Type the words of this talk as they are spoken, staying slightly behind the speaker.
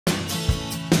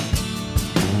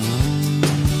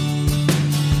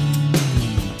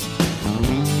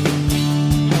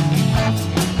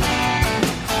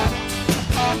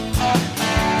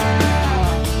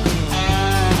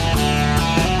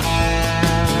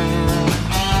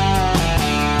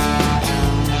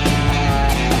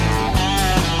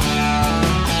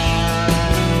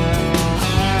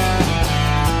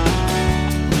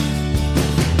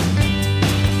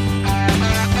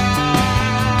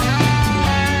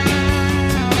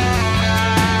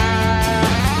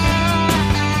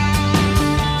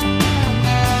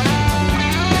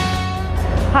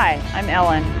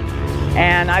Ellen,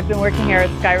 and I've been working here at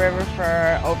Sky River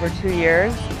for over 2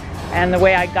 years. And the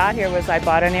way I got here was I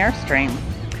bought an Airstream.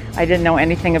 I didn't know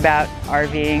anything about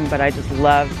RVing, but I just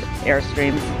loved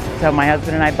Airstreams. So my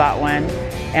husband and I bought one,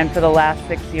 and for the last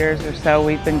 6 years or so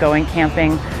we've been going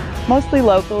camping, mostly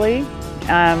locally.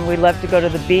 We love to go to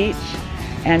the beach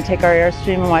and take our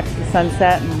Airstream and watch the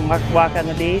sunset and walk on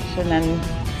the beach, and then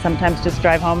sometimes just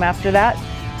drive home after that.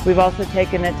 We've also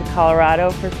taken it to Colorado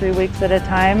for 3 weeks at a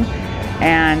time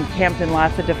and camped in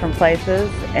lots of different places,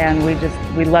 and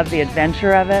we love the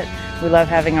adventure of it. We love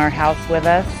having our house with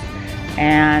us,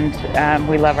 and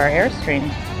we love our Airstream.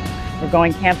 We're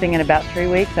going camping in about 3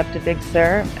 weeks up to Big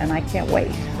Sur, and I can't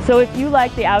wait. So if you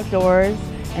like the outdoors,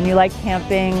 and you like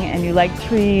camping, and you like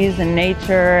trees and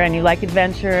nature, and you like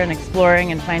adventure and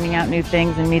exploring and finding out new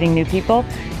things and meeting new people,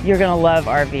 you're gonna love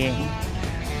RVing.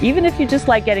 Even if you just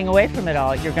like getting away from it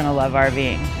all, you're gonna love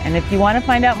RVing. And if you wanna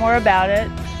find out more about it,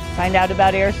 find out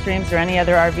about Airstreams or any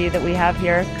other RV that we have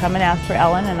here, come and ask for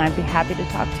Ellen, and I'd be happy to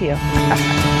talk to you.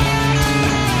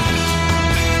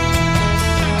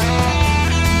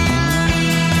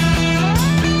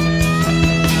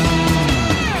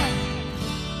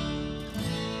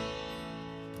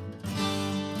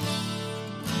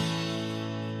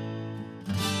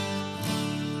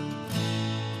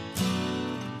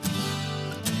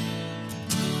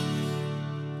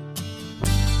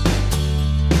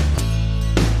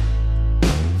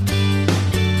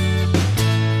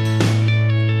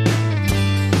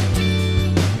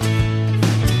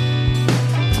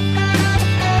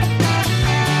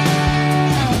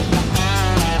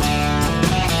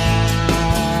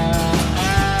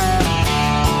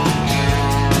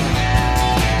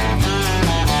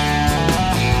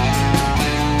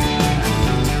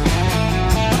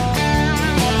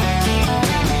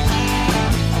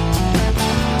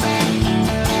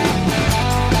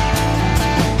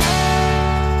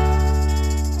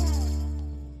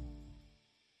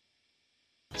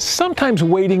 Sometimes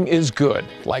waiting is good,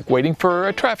 like waiting for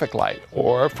a traffic light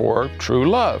or for true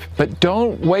love. But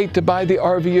don't wait to buy the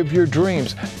RV of your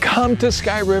dreams. Come to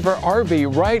Sky River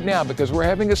RV right now, because we're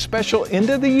having a special end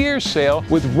of the year sale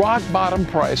with rock bottom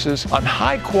prices on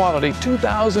high quality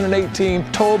 2018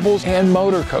 towables and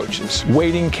motor coaches.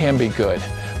 Waiting can be good,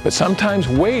 but sometimes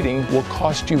waiting will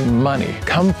cost you money.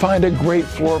 Come find a great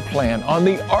floor plan on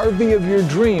the RV of your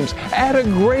dreams at a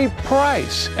great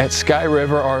price at Sky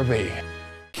River RV.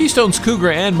 Keystone's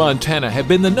Cougar and Montana have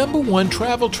been the #1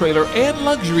 travel trailer and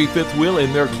luxury fifth wheel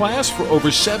in their class for over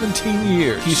 17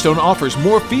 years. Keystone offers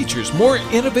more features, more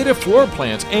innovative floor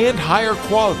plans, and higher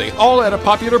quality, all at a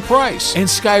popular price. And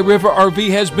Sky River RV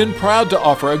has been proud to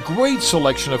offer a great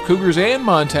selection of Cougars and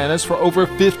Montanas for over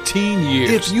 15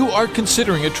 years. If you are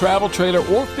considering a travel trailer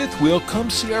or fifth wheel, come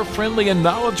see our friendly and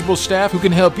knowledgeable staff who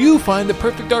can help you find the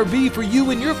perfect RV for you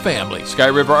and your family. Sky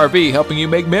River RV, helping you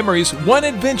make memories one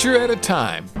adventure at a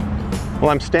time. Well,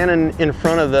 I'm standing in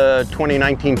front of the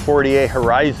 2019 40A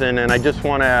Horizon, and I just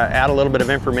want to add a little bit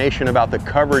of information about the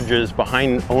coverages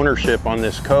behind ownership on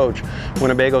this coach.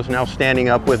 Winnebago's now standing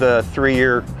up with a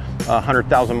 3-year,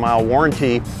 100,000-mile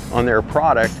warranty on their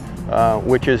product,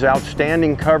 which is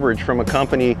outstanding coverage from a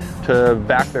company to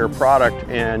back their product.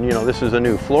 And you know, this is a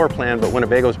new floor plan, but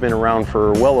Winnebago's been around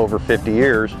for well over 50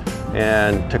 years.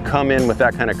 And to come in with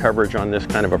that kind of coverage on this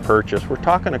kind of a purchase, we're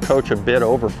talking a coach a bit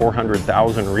over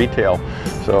 400,000 retail.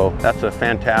 So that's a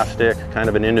fantastic kind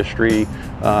of an industry,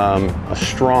 a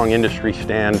strong industry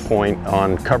standpoint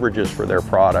on coverages for their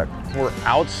product. We're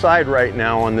outside right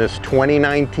now on this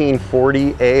 2019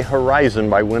 40A Horizon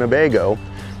by Winnebago,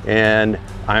 and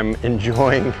I'm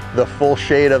enjoying the full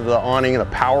shade of the awning, the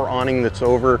power awning that's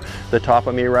over the top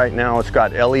of me right now. It's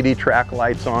got LED track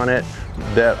lights on it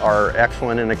that are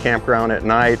excellent in the campground at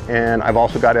night, and I've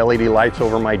also got LED lights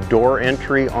over my door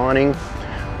entry awning.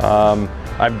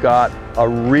 I've got a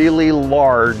really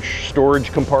large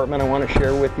storage compartment I want to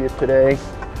share with you today.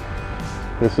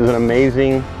 This is an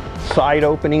amazing side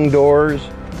opening doors.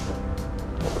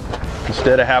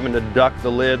 Instead of having to duck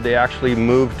the lid, they actually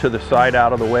move to the side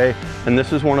out of the way. And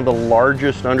this is one of the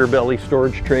largest underbelly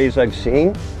storage trays I've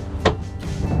seen.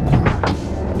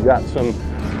 You've got some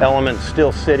elements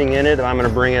still sitting in it. I'm going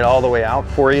to bring it all the way out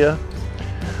for you.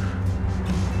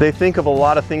 They think of a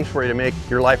lot of things for you to make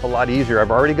your life a lot easier.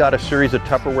 I've already got a series of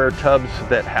Tupperware tubs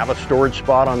that have a storage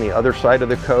spot on the other side of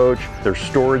the coach. There's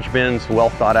storage bins well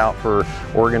thought out for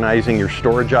organizing your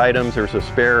storage items. There's a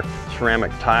spare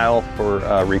ceramic tile for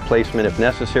replacement if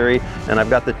necessary. And I've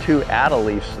got the 2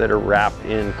 Adelifes that are wrapped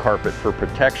in carpet for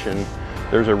protection.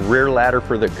 There's a rear ladder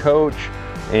for the coach,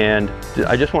 And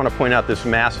I just want to point out this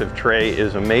massive tray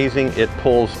is amazing. It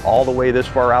pulls all the way this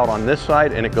far out on this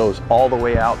side and it goes all the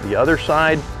way out the other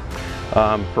side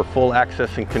for full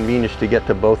access and convenience to get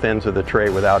to both ends of the tray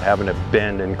without having to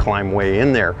bend and climb way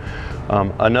in there.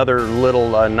 Another little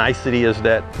nicety is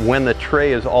that when the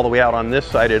tray is all the way out on this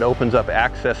side, it opens up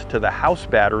access to the house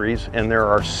batteries, and there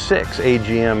are 6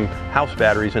 AGM house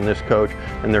batteries in this coach,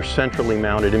 and they're centrally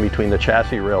mounted in between the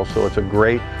chassis rails, so it's a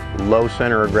great low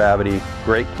center of gravity,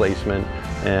 great placement,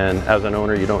 and as an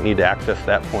owner you don't need to access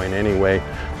that point anyway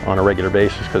on a regular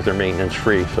basis because they're maintenance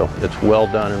free, so it's well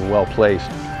done and well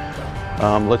placed.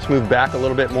 Let's move back a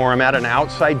little bit more. I'm at an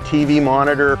outside TV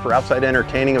monitor. For outside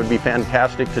entertaining, it would be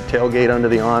fantastic to tailgate under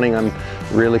the awning. I'm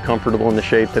really comfortable in the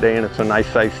shade today, and it's a nice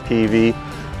size TV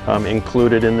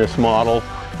included in this model.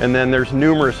 And then there's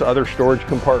numerous other storage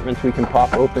compartments we can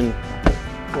pop open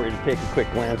for you to take a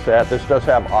quick glance at. This does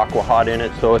have aqua hot in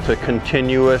it, so it's a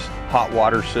continuous hot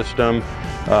water system.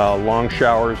 Long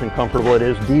showers and comfortable. It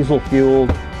is diesel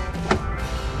fueled.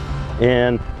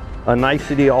 And a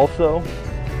nicety also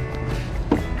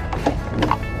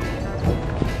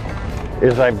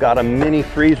is I've got a mini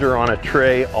freezer on a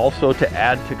tray also to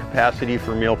add to capacity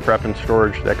for meal prep and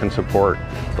storage that can support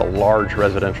the large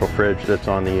residential fridge that's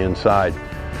on the inside.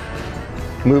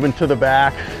 Moving to the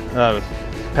back,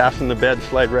 passing the bed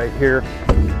slide right here,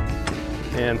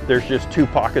 and there's just 2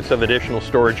 pockets of additional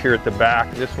storage here at the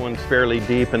back. This one's fairly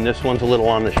deep and this one's a little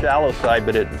on the shallow side,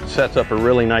 but it sets up a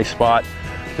really nice spot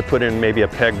to put in maybe a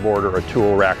pegboard or a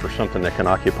tool rack or something that can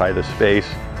occupy the space.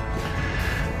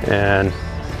 And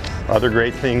other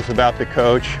great things about the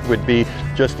coach would be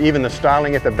just even the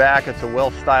styling at the back. It's a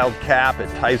well-styled cap. It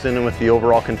ties in with the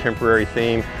overall contemporary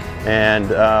theme, and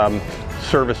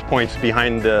service points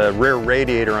behind the rear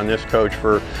radiator on this coach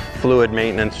for fluid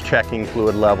maintenance, checking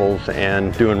fluid levels,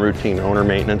 and doing routine owner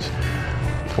maintenance.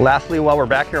 Lastly, while we're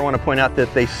back here, I want to point out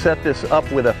that they set this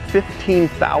up with a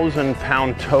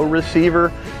 15,000-pound tow receiver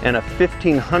and a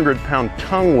 1,500-pound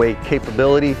tongue weight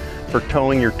capability for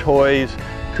towing your toys.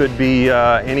 Could be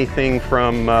anything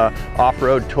from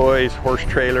off-road toys, horse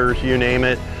trailers, you name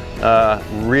it.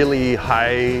 Really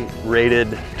high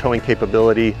rated towing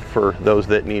capability for those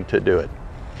that need to do it.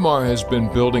 Mar has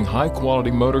been building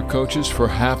high-quality motor coaches for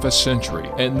half a century,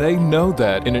 and they know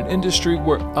that in an industry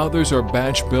where others are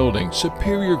batch building,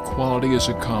 superior quality is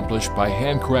accomplished by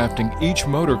handcrafting each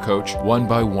motor coach one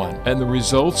by one, and the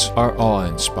results are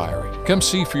awe-inspiring. Come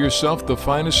see for yourself the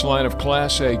finest line of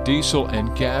Class A diesel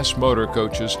and gas motor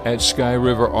coaches at Sky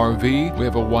River RV. We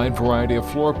have a wide variety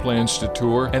of floor plans to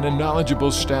tour and a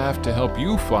knowledgeable staff to help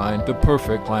you find the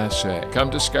perfect Class A.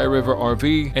 Come to Sky River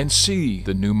RV and see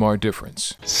the Newmar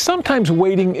difference. Sometimes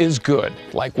waiting is good,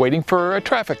 like waiting for a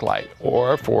traffic light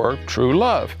or for true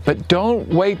love. But don't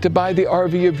wait to buy the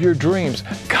RV of your dreams.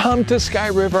 Come to Sky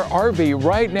River RV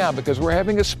right now because we're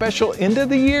having a special end of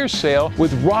the year sale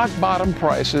with rock bottom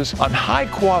prices on high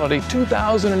quality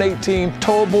 2018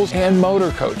 towables and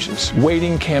motor coaches.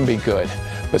 Waiting can be good,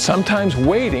 but sometimes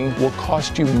waiting will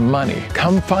cost you money.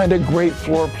 Come find a great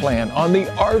floor plan on the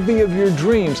RV of your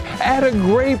dreams at a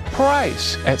great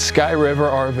price at Sky River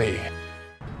RV.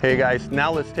 Hey guys,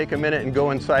 now let's take a minute and go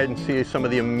inside and see some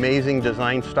of the amazing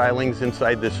design stylings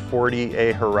inside this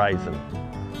 40A Horizon.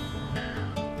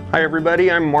 Hi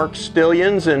everybody, I'm Mark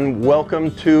Stillions and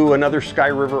welcome to another Sky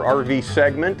River RV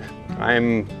segment.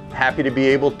 I'm happy to be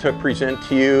able to present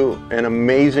to you an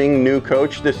amazing new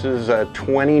coach. This is a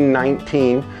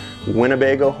 2019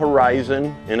 Winnebago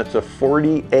Horizon and it's a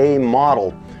 40A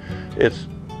model. It's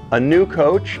a new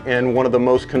coach and one of the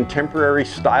most contemporary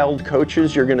styled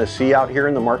coaches you're going to see out here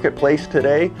in the marketplace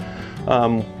today.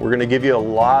 We're going to give you a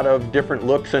lot of different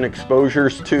looks and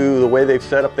exposures to the way they've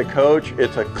set up the coach.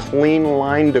 It's a clean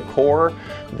line decor.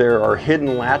 There are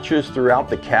hidden latches throughout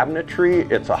the cabinetry.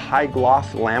 It's a high gloss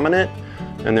laminate,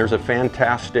 and there's a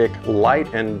fantastic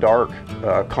light and dark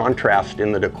contrast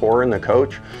in the decor in the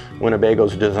coach.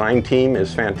 Winnebago's design team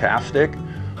is fantastic.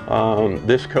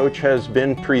 This coach has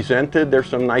been presented. There's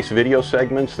some nice video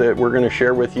segments that we're going to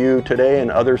share with you today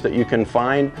and others that you can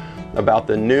find about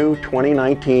the new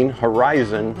 2019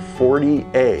 Horizon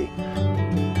 40A.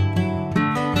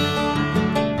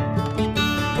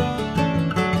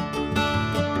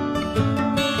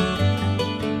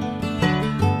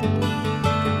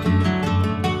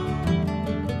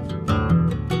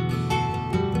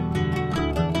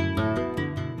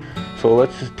 So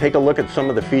let's take a look at some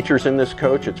of the features in this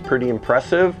coach. It's pretty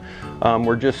impressive.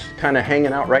 We're just kind of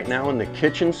hanging out right now in the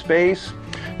kitchen space.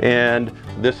 And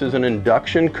this is an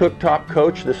induction cooktop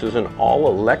coach. This is an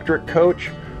all-electric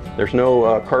coach. There's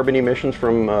no carbon emissions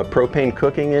from propane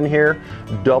cooking in here.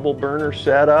 Double burner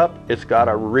setup. It's got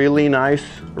a really nice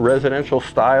residential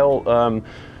style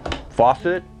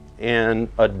faucet and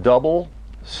a double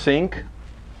sink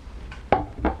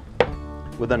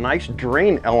with a nice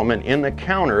drain element in the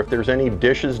counter. If there's any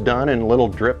dishes done and a little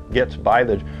drip gets by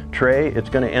the tray, it's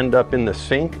going to end up in the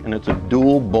sink, and it's a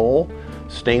dual bowl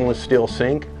stainless steel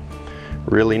sink.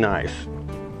 Really nice.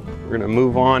 We're going to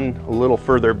move on a little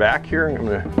further back here, and I'm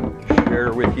going to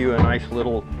share with you a nice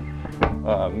little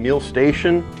meal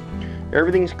station.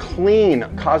 Everything's clean.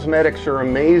 Cosmetics are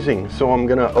amazing. So I'm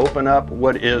going to open up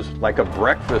what is like a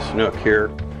breakfast nook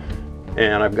here.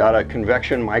 And I've got a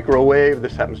convection microwave.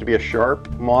 This happens to be a Sharp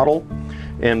model.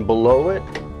 And below it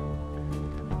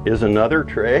is another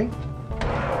tray.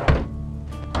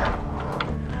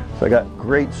 So I got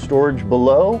great storage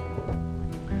below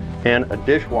and a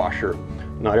dishwasher.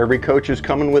 Not every coach is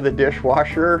coming with a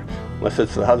dishwasher, unless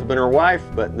it's the husband or wife,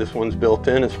 but this one's built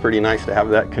in. It's pretty nice to have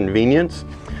that convenience.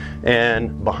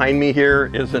 And behind me here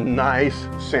is a nice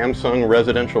Samsung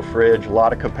residential fridge, a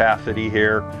lot of capacity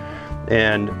here,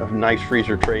 and a nice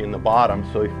freezer tray in the bottom,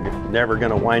 so you're never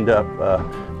going to wind up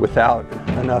without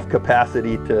enough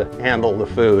capacity to handle the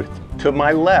food. To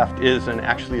my left is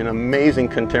actually an amazing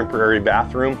contemporary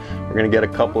bathroom. We're going to get a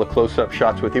couple of close-up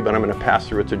shots with you, but I'm going to pass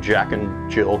through. It's a Jack and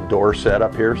Jill door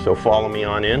setup here, so follow me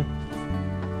on in.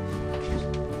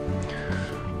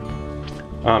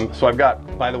 So I've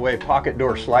got, by the way, pocket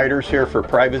door sliders here for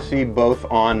privacy, both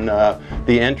on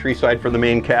the entry side for the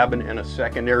main cabin and a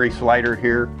secondary slider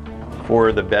here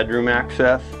for the bedroom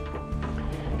access.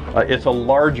 It's a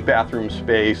large bathroom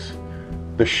space.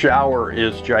 The shower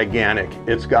is gigantic.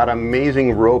 It's got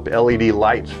amazing rope LED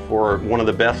lights for one of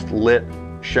the best lit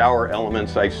shower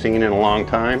elements I've seen in a long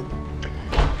time.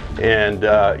 And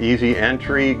easy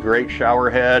entry, great shower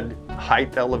head,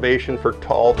 height elevation for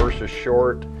tall versus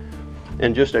short,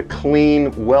 and just a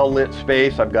clean, well-lit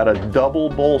space. I've got a double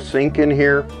bowl sink in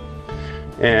here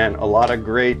and a lot of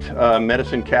great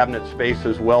medicine cabinet space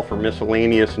as well for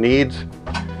miscellaneous needs.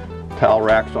 Towel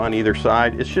racks on either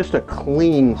side. It's just a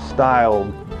clean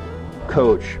styled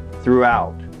coach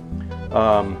throughout.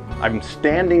 I'm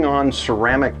standing on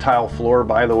ceramic tile floor,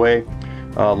 by the way,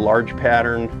 large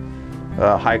pattern,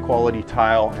 high quality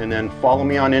tile, and then follow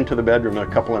me on into the bedroom. A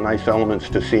couple of nice elements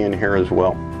to see in here as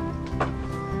well.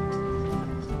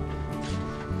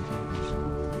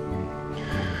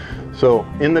 So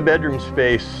in the bedroom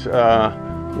space,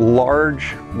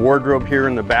 large wardrobe here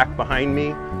in the back behind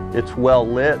me. It's well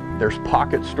lit. There's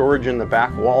pocket storage in the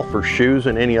back wall for shoes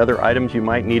and any other items you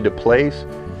might need to place.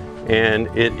 And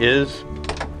it is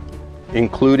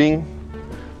including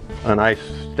a nice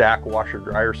stack washer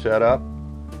dryer setup,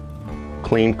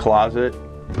 clean closet,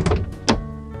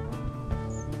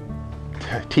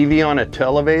 TV on a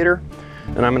televator.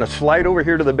 And I'm going to slide over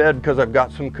here to the bed because I've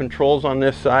got some controls on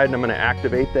this side, and I'm going to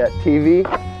activate that TV.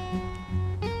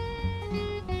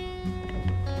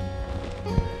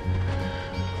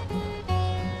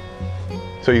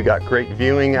 So you got great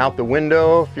viewing out the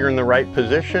window if you're in the right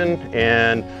position,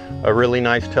 and a really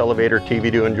nice televator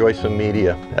TV to enjoy some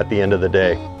media at the end of the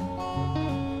day.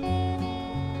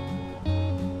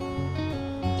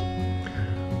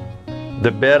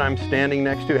 The bed I'm standing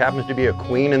next to happens to be a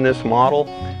queen in this model,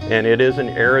 and it is an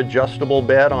air adjustable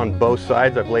bed on both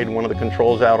sides. I've laid one of the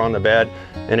controls out on the bed,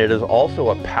 and it is also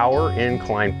a power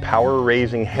incline, power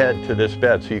raising head to this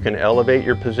bed, so you can elevate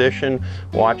your position,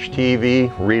 watch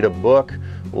TV, read a book.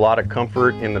 A lot of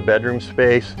comfort in the bedroom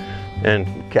space, and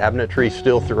cabinetry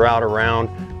still throughout around.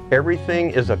 Everything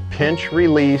is a pinch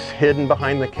release hidden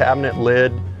behind the cabinet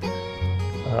lid.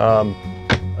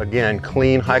 Again,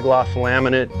 clean high gloss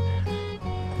laminate.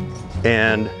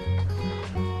 And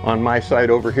on my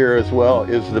side over here as well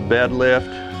is the bed lift,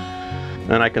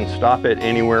 and I can stop it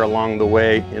anywhere along the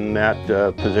way in that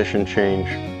position change.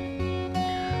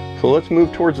 So let's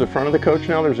move towards the front of the coach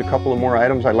now. There's a couple of more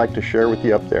items I'd like to share with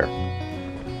you up there.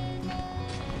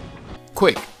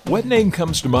 Quick, what name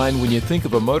comes to mind when you think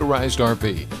of a motorized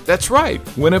RV? That's right,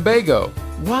 Winnebago.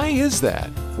 Why is that?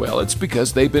 Well, it's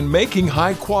because they've been making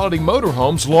high-quality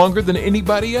motorhomes longer than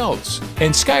anybody else.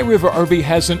 And Sky River RV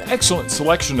has an excellent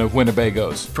selection of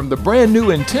Winnebagos, from the brand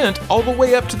new Intent all the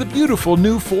way up to the beautiful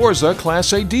new Forza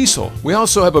Class A diesel. We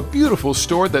also have a beautiful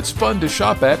store that's fun to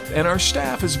shop at, and our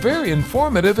staff is very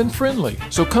informative and friendly.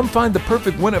 So come find the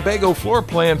perfect Winnebago floor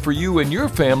plan for you and your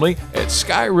family at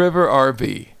Sky River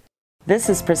RV. This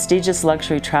is prestigious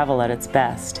luxury travel at its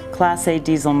best. Class A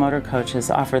diesel motor coaches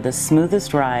offer the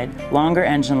smoothest ride, longer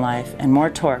engine life, and more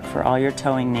torque for all your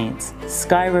towing needs.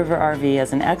 Sky River RV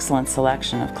has an excellent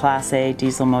selection of Class A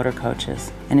diesel motor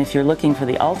coaches. And if you're looking for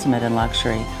the ultimate in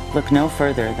luxury, look no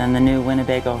further than the new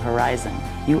Winnebago Horizon.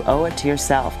 You owe it to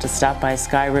yourself to stop by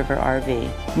Sky River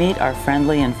RV, meet our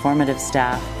friendly, informative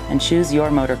staff, and choose your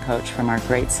motor coach from our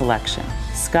great selection.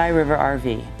 Sky River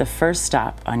RV, the first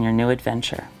stop on your new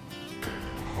adventure.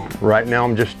 Right now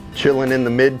I'm just chilling in the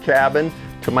mid cabin.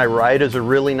 To my right is a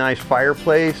really nice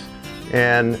fireplace,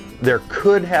 and there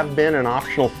could have been an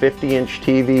optional 50-inch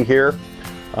TV here.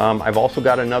 I've also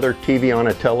got another TV on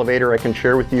a televator I can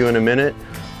share with you in a minute.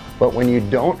 But when you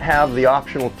don't have the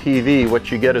optional TV,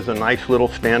 what you get is a nice little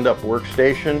stand-up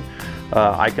workstation.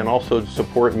 I can also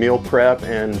support meal prep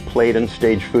and plate and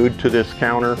stage food to this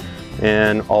counter,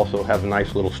 and also have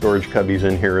nice little storage cubbies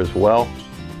in here as well.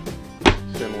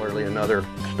 Similarly, another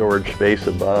storage space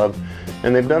above.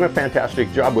 And they've done a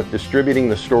fantastic job with distributing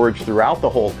the storage throughout the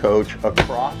whole coach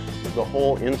across the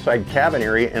whole inside cabin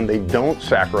area, and they don't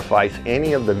sacrifice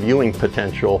any of the viewing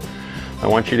potential. I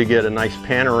want you to get a nice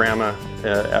panorama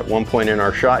at one point in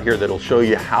our shot here that'll show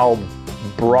you how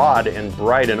broad and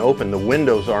bright and open the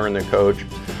windows are in the coach.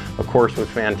 Of course, with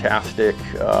fantastic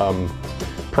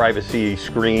privacy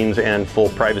screens and full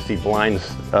privacy blinds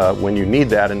when you need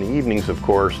that in the evenings, of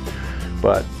course.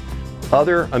 But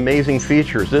other amazing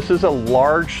features. This is a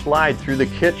large slide through the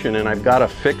kitchen, and I've got a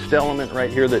fixed element right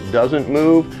here that doesn't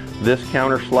move. This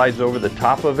counter slides over the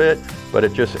top of it, but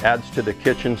it just adds to the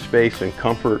kitchen space and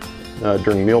comfort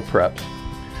during meal preps.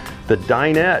 The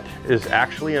dinette is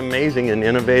actually amazing and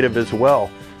innovative as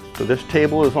well. So this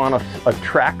table is on a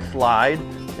track slide,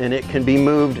 and it can be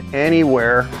moved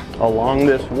anywhere along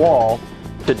this wall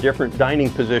to different dining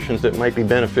positions that might be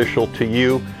beneficial to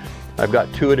you. I've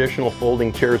got 2 additional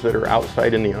folding chairs that are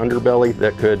outside in the underbelly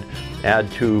that could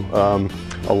add to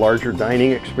a larger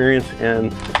dining experience,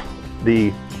 and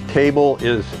the table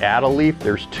is add-a-leaf.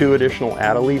 There's 2 additional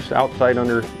add-a-leaves outside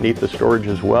underneath the storage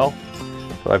as well.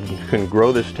 So I can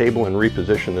grow this table and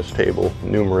reposition this table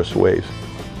numerous ways.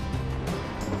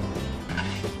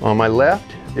 On my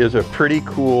left is a pretty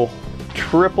cool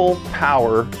triple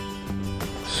power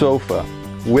sofa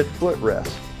with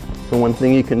footrests. So one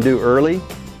thing you can do early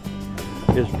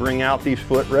is bring out these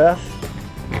footrests.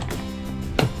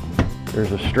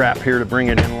 There's a strap here to bring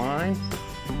it in line,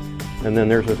 and then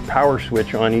there's a power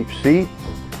switch on each seat.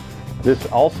 This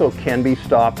also can be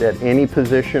stopped at any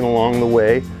position along the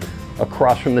way.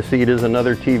 Across from the seat is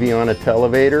another TV on a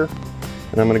televator,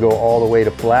 and I'm going to go all the way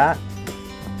to flat.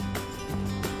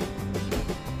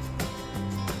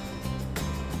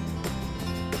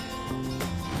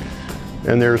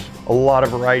 And there's a lot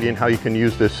of variety in how you can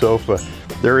use this sofa.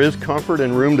 There is comfort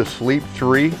and room to sleep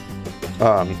 3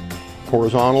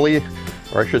 horizontally,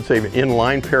 or I should say in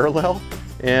line parallel.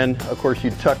 And of course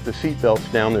you tuck the seat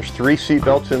belts down. There's 3 seat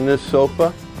belts in this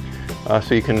sofa,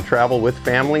 so you can travel with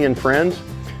family and friends.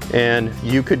 And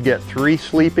you could get 3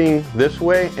 sleeping this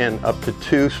way and up to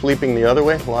 2 sleeping the other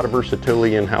way. A lot of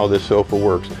versatility in how this sofa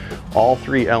works. All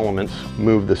 3 elements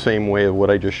move the same way of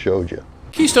what I just showed you.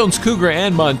 Keystone's Cougar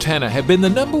and Montana have been the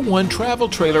 #1 travel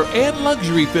trailer and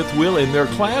luxury fifth wheel in their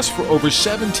class for over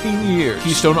 17 years.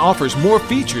 Keystone offers more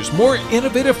features, more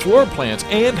innovative floor plans,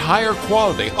 and higher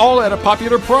quality, all at a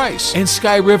popular price. And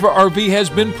Sky River RV has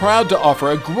been proud to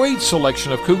offer a great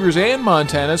selection of Cougars and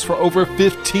Montanas for over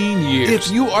 15 years.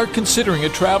 If you are considering a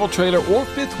travel trailer or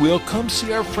fifth wheel, come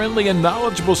see our friendly and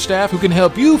knowledgeable staff who can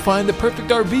help you find the perfect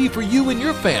RV for you and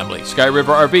your family. Sky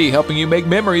River RV, helping you make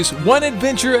memories one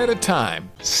adventure at a time.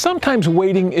 Sometimes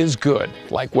waiting is good,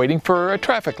 like waiting for a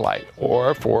traffic light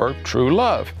or for true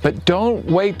love. But don't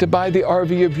wait to buy the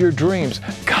RV of your dreams.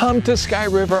 Come to Sky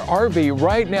River RV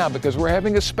right now, because we're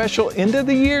having a special end of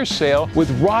the year sale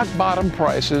with rock bottom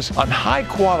prices on high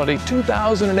quality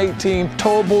 2018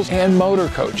 towables and motor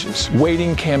coaches.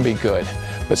 Waiting can be good,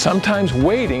 but sometimes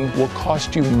waiting will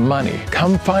cost you money.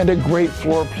 Come find a great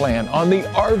floor plan on the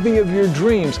RV of your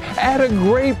dreams at a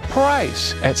great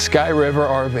price at Sky River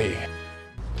RV.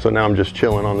 So now I'm just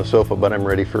chilling on the sofa, but I'm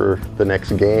ready for the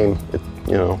next game. It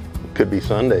could be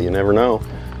Sunday, you never know.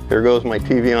 Here goes my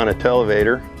TV on a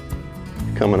televator,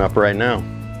 coming up right now.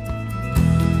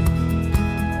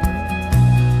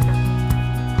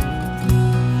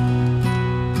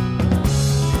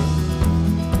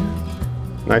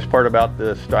 Nice part about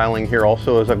the styling here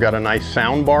also is I've got a nice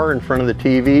sound bar in front of the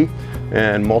TV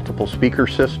and multiple speaker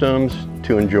systems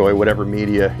to enjoy whatever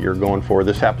media you're going for.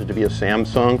 This happens to be a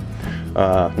Samsung.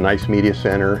 Nice media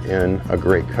center and a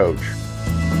great coach.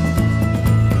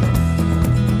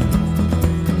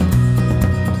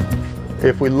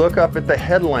 If we look up at the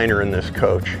headliner in this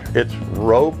coach, it's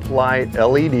rope light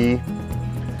LED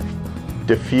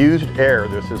diffused air.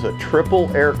 This is a triple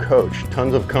air coach.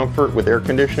 Tons of comfort with air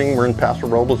conditioning. We're in Paso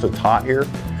Robles, it's hot here.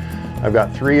 I've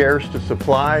got 3 airs to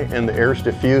supply, and the air's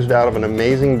diffused out of an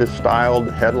amazing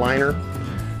styled headliner.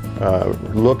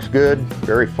 Looks good,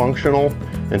 very functional,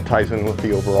 and ties in with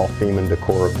the overall theme and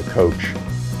decor of the coach.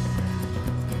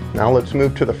 Now let's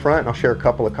move to the front. I'll share a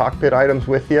couple of cockpit items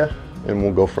with you, and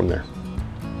we'll go from there.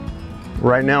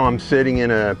 Right now I'm sitting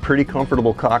in a pretty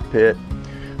comfortable cockpit.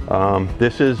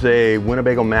 This is a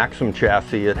Winnebago Maxim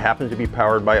chassis. It happens to be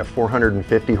powered by a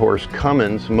 450 horse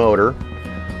Cummins motor.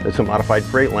 It's a modified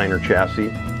Freightliner chassis,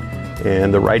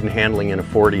 and the ride and handling in a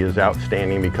 40 is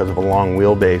outstanding because of a long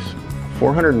wheelbase.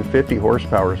 450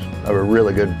 horsepower is a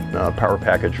really good power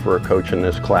package for a coach in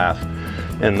this class.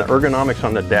 And the ergonomics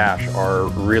on the dash are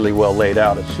really well laid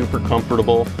out. It's super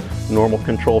comfortable. Normal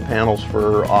control panels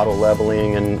for auto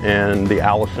leveling, and the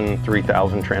Allison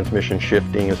 3000 transmission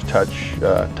shifting is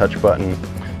touch button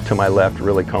to my left,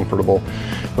 really comfortable.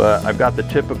 But I've got the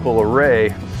typical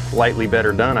array, slightly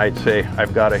better done, I'd say.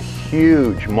 I've got a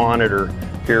huge monitor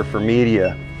here for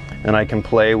media, and I can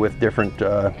play with different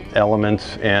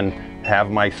elements and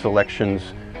have my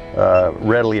selections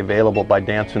readily available by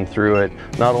dancing through it,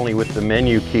 not only with the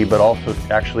menu key, but also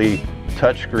actually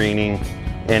touch screening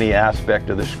any aspect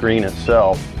of the screen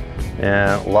itself,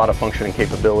 and a lot of function and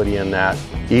capability in that,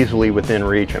 easily within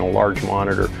reach, and a large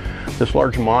monitor. This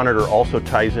large monitor also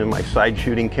ties in my side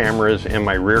shooting cameras and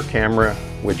my rear camera,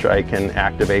 which I can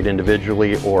activate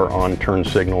individually or on turn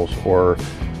signals or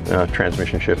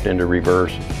transmission shift into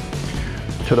reverse.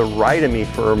 To the right of me,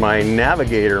 for my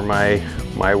navigator, my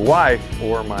wife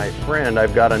or my friend,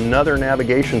 I've got another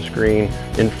navigation screen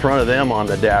in front of them on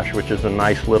the dash, which is a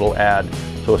nice little add.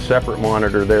 So a separate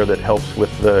monitor there that helps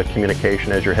with the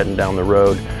communication as you're heading down the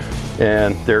road.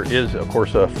 And there is, of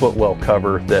course, a footwell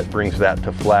cover that brings that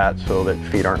to flat so that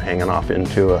feet aren't hanging off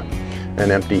into an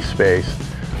empty space.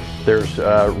 There's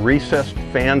recessed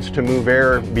fans to move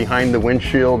air behind the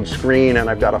windshield screen, and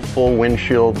I've got a full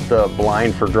windshield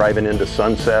blind for driving into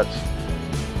sunsets.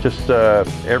 Just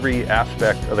every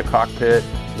aspect of the cockpit,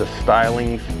 the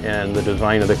stylings and the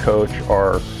design of the coach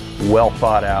are well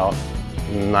thought out,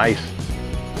 nice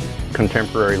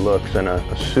contemporary looks, and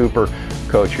a super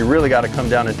coach. You really got to come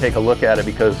down and take a look at it,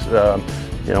 because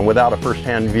you know, without a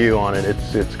first-hand view on it,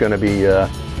 it's going to be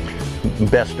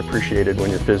best appreciated when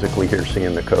you're physically here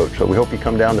seeing the coach. So we hope you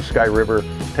come down to Sky River,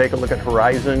 take a look at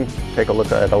Horizon, take a look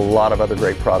at a lot of other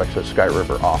great products that Sky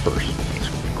River offers. It's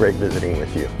great visiting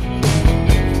with you.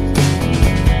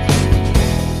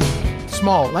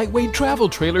 Small, lightweight travel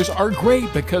trailers are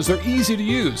great because they're easy to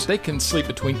use. They can sleep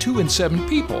between 2 and 7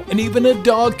 people, and even a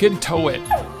dog can tow it.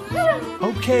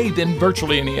 Okay, then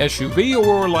virtually any SUV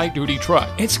or light-duty truck.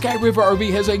 And Sky River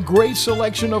RV has a great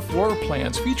selection of floor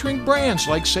plans featuring brands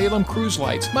like Salem Cruise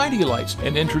Lights, Mighty Lights,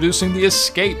 and introducing the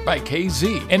Escape by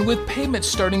KZ. And with payments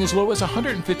starting as low as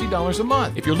 $150 a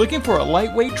month. If you're looking for a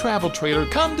lightweight travel trailer,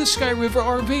 come to Sky River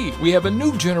RV. We have a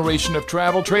new generation of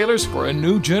travel trailers for a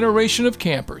new generation of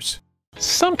campers.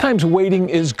 Sometimes waiting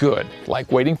is good,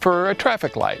 like waiting for a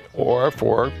traffic light or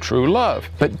for true love.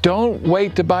 But don't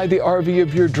wait to buy the RV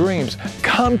of your dreams.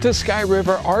 Come to Sky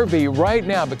River RV right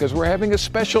now, because we're having a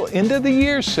special end of the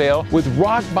year sale with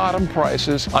rock bottom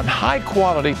prices on high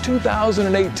quality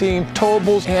 2018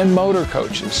 towables and motor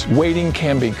coaches. Waiting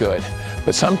can be good,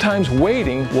 but sometimes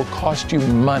waiting will cost you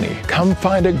money. Come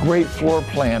find a great floor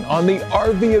plan on the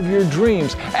RV of your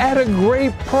dreams at a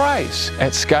great price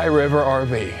at Sky River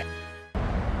RV.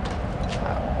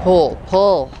 Pull.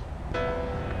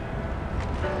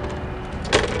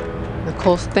 The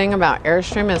coolest thing about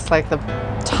Airstream is like the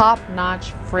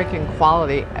top-notch freaking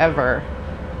quality ever.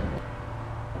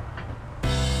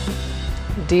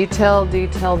 Detail.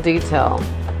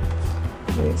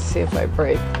 Let me see if I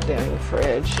break the dang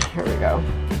fridge. Here we go.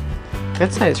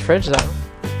 Good size fridge though.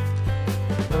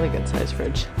 Really good size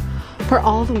fridge. For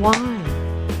all the wine.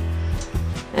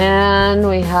 And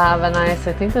we have a nice,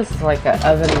 I think this is like an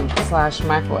oven /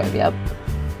 microwave, yep.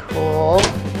 Cool.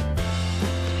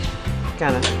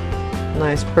 Got a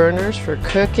nice burners for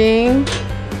cooking.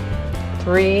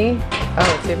 3.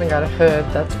 Oh, it's even got a hood,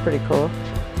 that's pretty cool.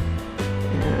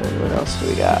 And what else do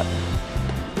we got?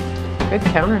 Good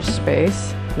counter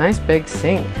space. Nice big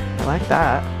sink, I like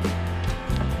that.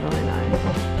 Really nice.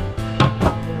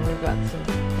 And we've got some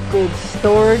good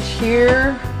storage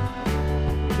here.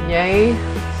 Yay.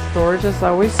 Storage is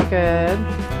always good.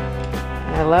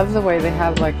 I love the way they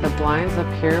have like the blinds up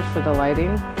here for the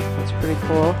lighting. That's pretty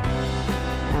cool.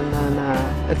 And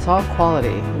then it's all quality.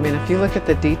 I mean, if you look at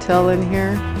the detail in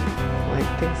here, like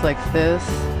like things like this,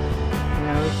 you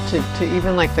know, to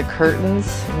even like the curtains.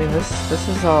 I mean, this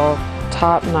is all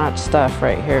top-notch stuff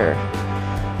right here.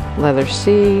 Leather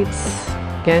seats.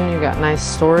 Again, you got nice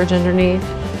storage underneath.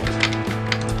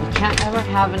 You can't ever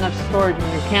have enough storage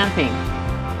when you're camping.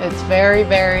 It's very,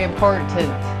 very important.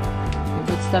 You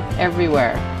put stuff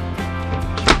everywhere.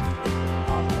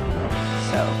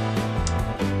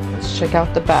 So, let's check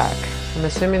out the back. I'm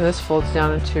assuming this folds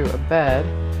down into a bed.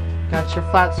 Got your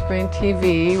flat screen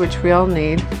TV, which we all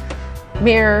need.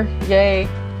 Mirror, yay.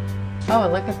 Oh,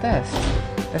 and look at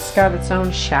this. It's got its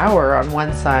own shower on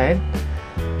one side.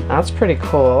 That's pretty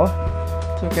cool.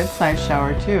 It's a good size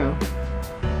shower too.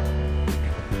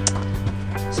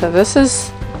 So this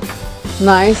is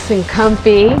nice and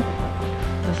comfy.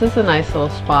 This is a nice little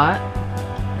spot.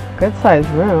 Good size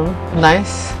room.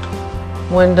 Nice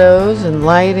windows and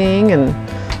lighting, and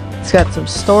it's got some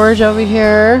storage over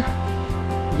here.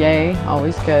 Yay,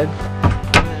 always good.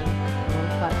 And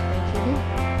then flat screen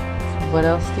TV. What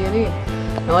else do you need?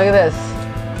 Now look at this.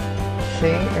 See,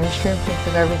 Airstream thinks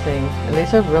of everything. And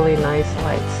these are really nice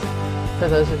lights for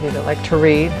those of you that like to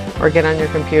read or get on your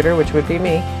computer, which would be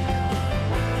me.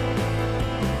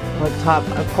 Look top,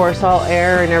 of course, all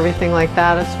air and everything like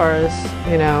that as far as,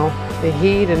 you know, the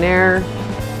heat and air.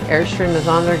 Airstream is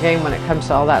on their game when it comes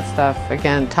to all that stuff.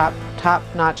 Again,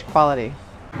 top-notch quality.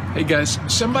 Hey guys,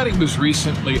 somebody was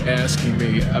recently asking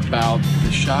me about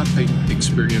the shopping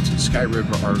experience at Sky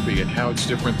River RV and how it's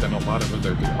different than a lot of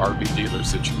other RV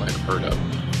dealers that you might have heard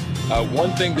of.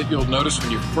 One thing that you'll notice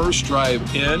when you first drive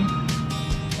in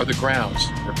are the grounds.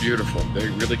 They're beautiful. They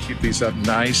really keep these up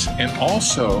nice, and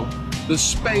also the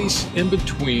space in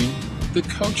between the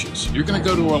coaches. You're going to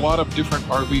go to a lot of different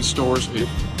RV stores.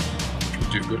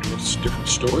 Do go to different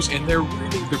stores, and they're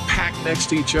packed next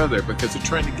to each other because they're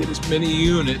trying to get as many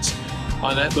units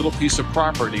on that little piece of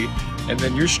property, and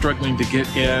then you're struggling to get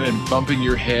in and bumping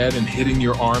your head and hitting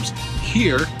your arms.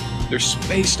 Here, they're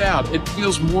spaced out. It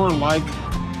feels more like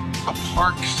a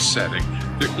park setting.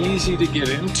 They're easy to get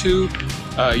into.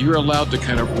 You're allowed to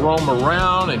kind of roam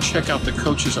around and check out the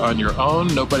coaches on your own.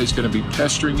 Nobody's going to be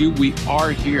pestering you. We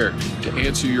are here to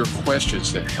answer your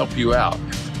questions, that help you out.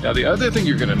 Now, the other thing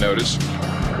you're going to notice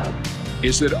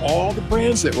is that all the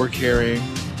brands that we're carrying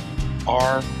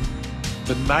are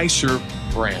the nicer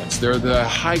brands. They're the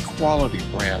high-quality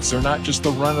brands. They're not just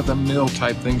the run-of-the-mill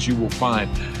type things you will find.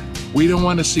 We don't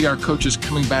want to see our coaches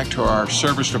coming back to our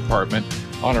service department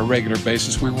on a regular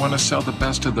basis. We want to sell the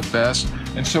best of the best,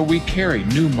 and so we carry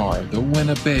Newmar, the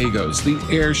Winnebagos, the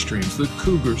Airstreams, the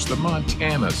Cougars, the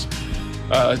Montanas.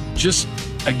 Just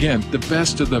again, the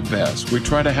best of the best. We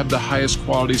try to have the highest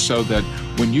quality so that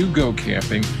when you go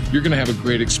camping, you're going to have a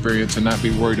great experience and not be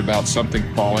worried about something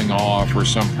falling off or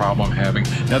some problem having.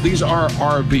 Now, these are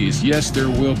RVs. Yes, there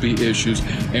will be issues,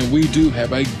 and we do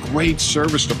have a great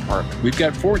service department. We've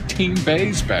got 14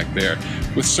 bays back there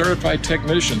with certified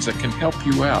technicians that can help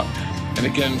you out. And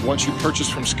again, once you purchase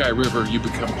from Sky River, you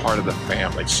become part of the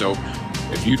family. So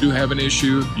if you do have an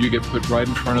issue, you get put right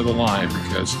in front of the line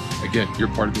because, again, you're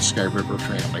part of the Sky River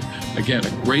family. Again,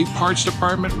 a great parts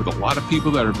department with a lot of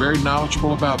people that are very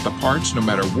knowledgeable about the parts, no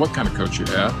matter what kind of coach you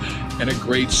have, and a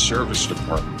great service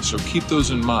department. So keep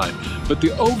those in mind. But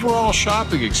the overall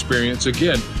shopping experience,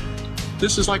 again,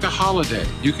 this is like a holiday.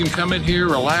 You can come in here,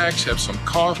 relax, have some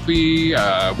coffee.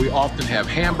 We often have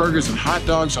hamburgers and hot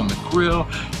dogs on the grill.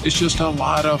 It's just a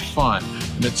lot of fun.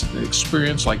 And it's an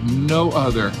experience like no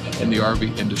other in the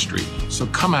RV industry. So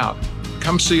come out,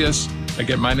 come see us.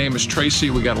 Again, my name is Tracy.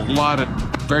 We got a lot of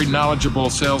very knowledgeable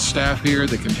sales staff here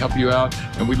that can help you out,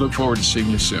 and we look forward to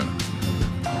seeing you soon.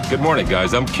 Good morning,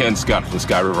 guys. I'm Ken Scott from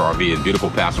Sky River RV in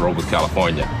beautiful Paso Robles,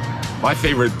 California. My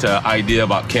favorite idea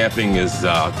about camping is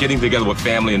getting together with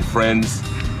family and friends,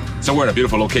 somewhere in a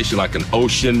beautiful location like an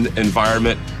ocean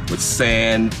environment with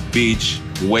sand, beach,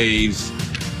 waves,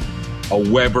 a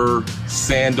Weber,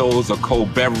 sandals, a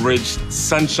cold beverage,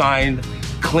 sunshine,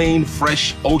 clean,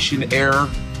 fresh ocean air.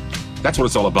 That's what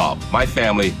it's all about. My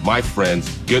family, my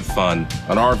friends, good fun,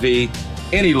 an RV,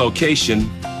 any location,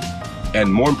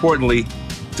 and more importantly,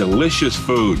 delicious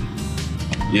food.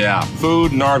 Yeah,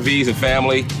 food and RVs and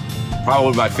family,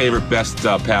 probably my favorite, best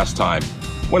pastime.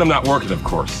 When I'm not working, of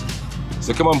course.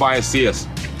 So come on by and see us.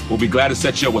 We'll be glad to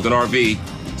set you up with an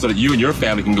RV so that you and your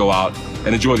family can go out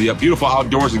and enjoy the beautiful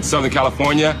outdoors in Southern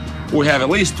California, where we have at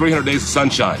least 300 days of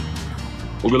sunshine.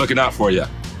 We'll be looking out for you.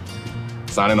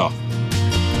 Signing off.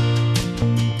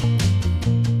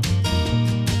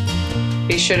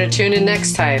 Be sure to tune in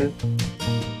next time.